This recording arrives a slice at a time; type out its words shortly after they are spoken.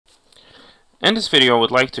In this video, I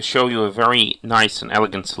would like to show you a very nice and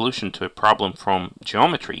elegant solution to a problem from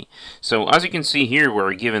geometry. So as you can see here,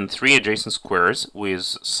 we're given three adjacent squares with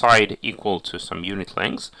side equal to some unit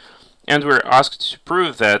lengths, and we're asked to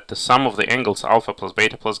prove that the sum of the angles alpha plus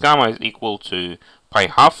beta plus gamma is equal to pi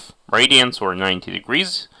half radians or 90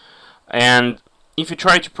 degrees. And if you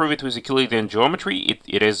try to prove it with Euclidean geometry,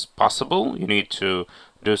 it is possible. You need to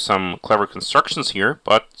do some clever constructions here,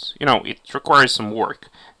 but you know, it requires some work.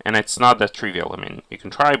 And it's not that trivial. I mean, you can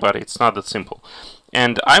try, but it's not that simple.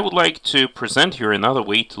 And I would like to present here another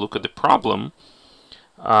way to look at the problem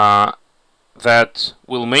that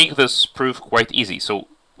will make this proof quite easy. So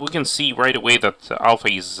we can see right away that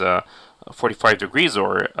alpha is 45 degrees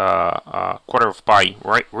or a quarter of pi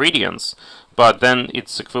radians, but then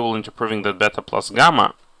it's equivalent to proving that beta plus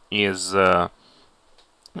gamma is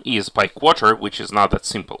pi quarter, which is not that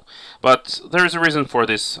simple. But there is a reason for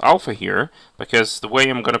this alpha here, because the way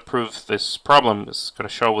I'm going to prove this problem is going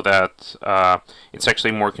to show that it's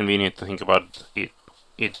actually more convenient to think about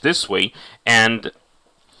it this way, and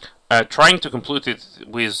trying to compute it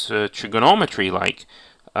with trigonometry, like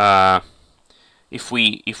if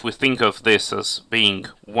we think of this as being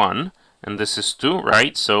 1 and this is 2,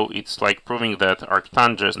 right? So it's like proving that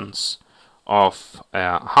arctangents of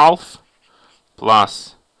half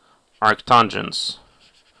plus arctangents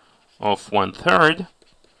of 1/3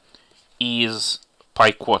 is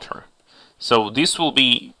pi quarter. So this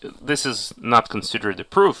is not considered a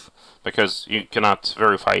proof because you cannot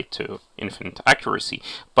verify it to infinite accuracy,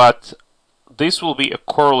 but this will be a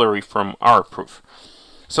corollary from our proof.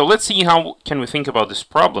 So let's see how can we think about this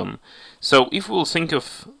problem. So if we'll think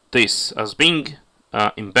of this as being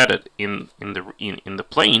embedded in the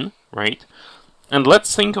plane, right? And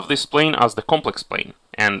let's think of this plane as the complex plane.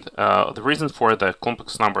 And the reason for the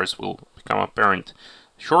complex numbers will become apparent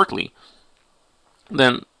shortly.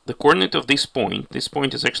 Then the coordinate of this point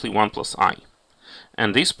is actually 1 plus I.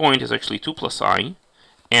 And this point is actually 2 plus I.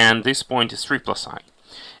 And this point is 3 plus I.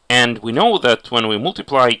 And we know that when we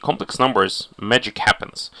multiply complex numbers, magic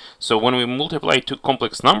happens. So when we multiply two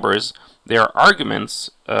complex numbers, their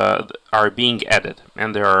arguments are being added.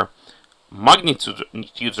 And their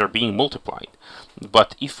magnitudes are being multiplied.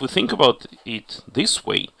 But if we think about it this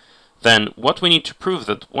way, then what we need to prove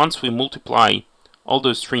that once we multiply all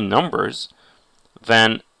those three numbers,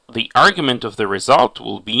 then the argument of the result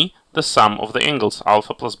will be the sum of the angles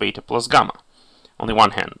alpha plus beta plus gamma on the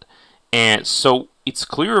one hand. And so it's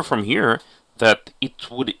clear from here that it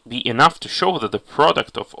would be enough to show that the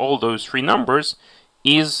product of all those three numbers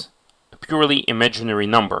is a purely imaginary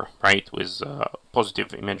number, right, with a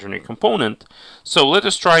positive imaginary component. So let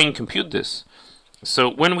us try and compute this. So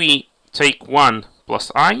when we take 1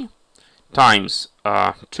 plus I times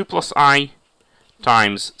 2 plus I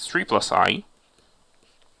times 3 plus I,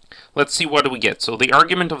 let's see what do we get. So the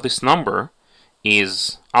argument of this number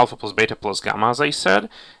is alpha plus beta plus gamma, as I said,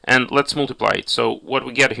 and let's multiply it. So what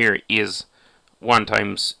we get here is 1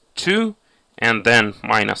 times 2, and then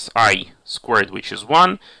minus I squared, which is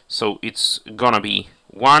 1. So it's gonna be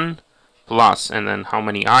 1 plus, and then how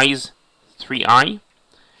many i's? 3i.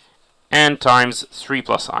 And times 3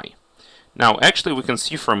 plus I. Now actually we can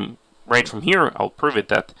see right from here, I'll prove it,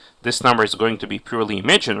 that this number is going to be purely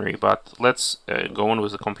imaginary, but let's go on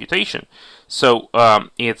with the computation. So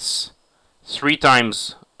it's 3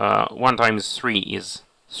 times 1 times 3 is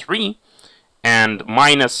 3, and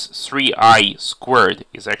minus 3i squared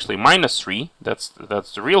is actually minus 3, that's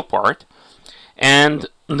the real part, and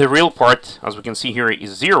the real part, as we can see here,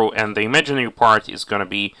 is 0, and the imaginary part is going to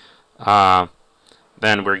be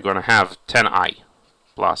then we're going to have 10i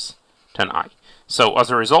plus 10i. So as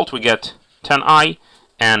a result, we get 10i,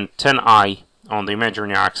 and 10i on the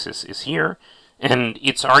imaginary axis is here, and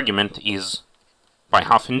its argument is pi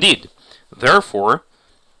half indeed. Therefore,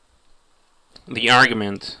 the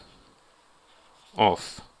argument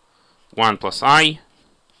of 1 plus I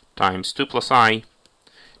times 2 plus I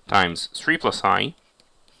times 3 plus I,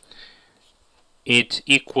 it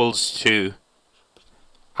equals to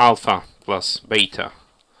alpha plus beta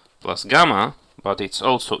plus gamma, but it's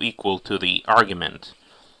also equal to the argument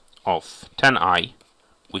of 10i,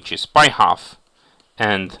 which is pi half,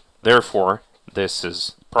 and therefore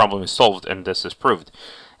this problem is solved and this is proved.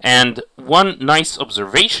 And one nice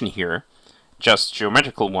observation here, just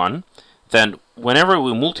geometrical one, then whenever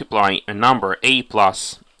we multiply a number a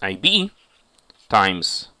plus ib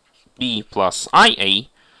times b plus ia,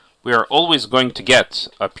 we are always going to get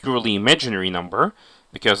a purely imaginary number,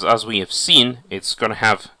 because as we have seen, it's going to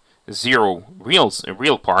have a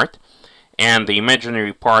real part, and the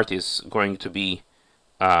imaginary part is going to be,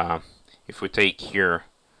 if we take here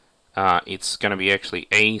it's going to be actually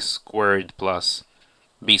a squared plus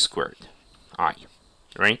b squared I,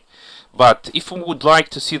 right? But if we would like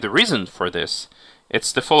to see the reason for this,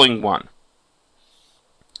 it's the following one.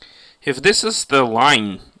 If this is the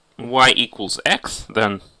line y equals x,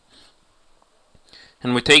 then,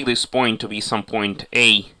 and we take this point to be some point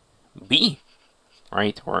a, b,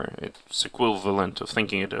 right, or it's equivalent to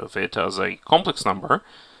thinking of it as a complex number,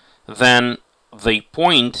 then the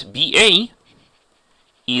point BA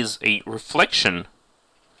is a reflection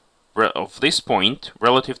of this point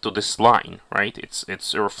relative to this line, right?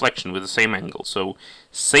 It's a reflection with the same angle. So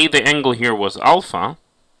say the angle here was alpha,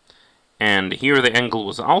 and here the angle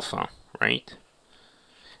was alpha, right?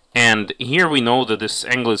 And here we know that this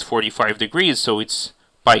angle is 45 degrees, so it's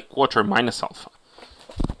pi quarter minus alpha.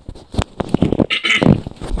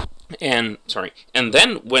 And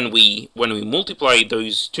then when we multiply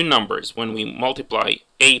those two numbers, when we multiply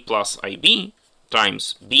a plus ib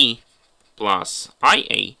times b plus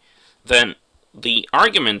ia, then the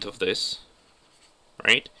argument of this,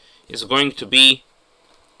 right, is going to be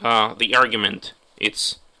the argument.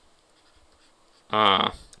 It's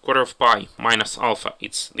quarter of pi minus alpha.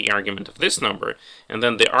 It's the argument of this number, and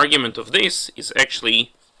then the argument of this is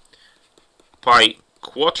actually pi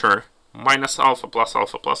quarter minus alpha plus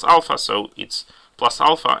alpha plus alpha, so it's plus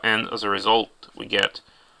alpha, and as a result we get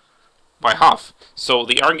pi half. So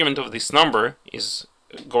the argument of this number is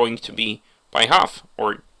going to be pi half,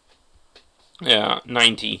 or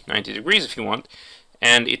 90 degrees if you want,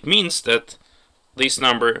 and it means that this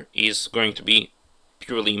number is going to be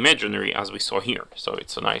purely imaginary, as we saw here. So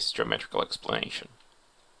it's a nice geometrical explanation.